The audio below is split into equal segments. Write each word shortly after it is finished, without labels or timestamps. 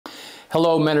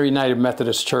Hello, Mentor United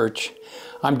Methodist Church.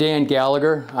 I'm Dan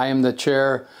Gallagher. I am the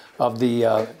chair of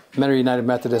the Mentor United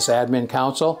Methodist Admin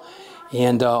Council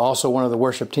and also one of the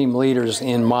worship team leaders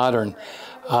in Modern.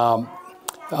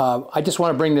 I just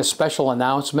want to bring this special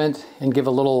announcement and give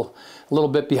a little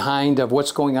bit behind of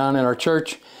what's going on in our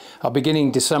church.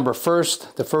 Beginning December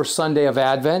 1st, the first Sunday of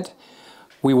Advent,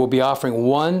 we will be offering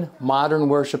one modern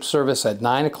worship service at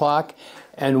 9 o'clock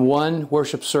and one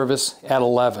worship service at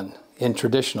 11 in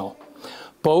traditional.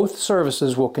 Both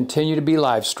services will continue to be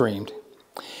live streamed.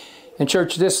 And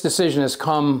church, this decision has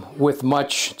come with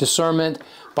much discernment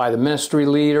by the ministry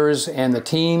leaders and the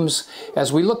teams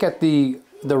as we look at the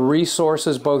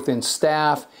resources both in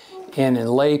staff and in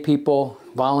lay people,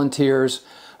 volunteers.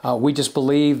 We just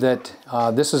believe that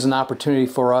this is an opportunity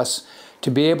for us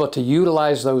to be able to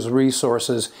utilize those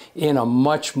resources in a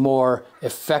much more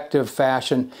effective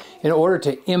fashion in order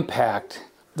to impact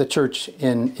the church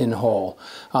in whole.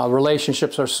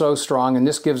 Relationships are so strong, and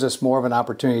this gives us more of an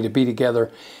opportunity to be together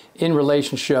in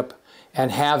relationship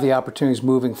and have the opportunities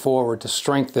moving forward to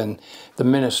strengthen the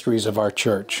ministries of our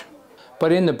church.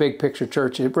 But in the big picture,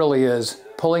 church, it really is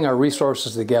pulling our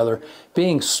resources together,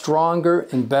 being stronger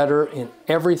and better in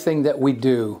everything that we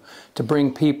do to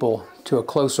bring people to a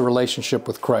closer relationship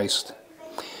with Christ.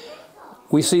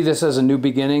 We see this as a new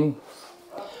beginning.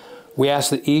 We ask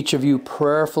that each of you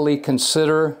prayerfully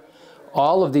consider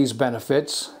all of these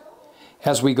benefits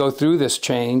as we go through this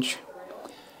change,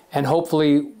 and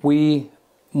hopefully we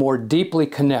more deeply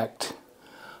connect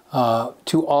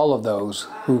to all of those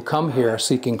who come here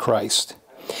seeking Christ.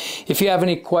 If you have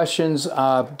any questions,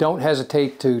 don't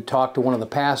hesitate to talk to one of the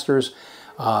pastors,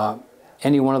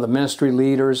 any one of the ministry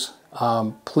leaders.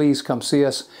 Please come see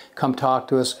us, come talk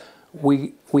to us.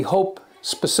 We hope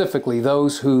specifically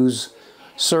those whose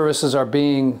services are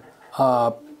being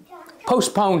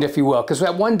postponed, if you will, because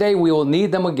one day we will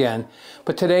need them again,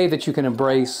 but today that you can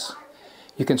embrace,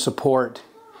 you can support,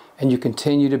 and you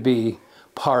continue to be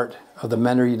part of the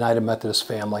Mentor United Methodist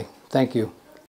family. Thank you.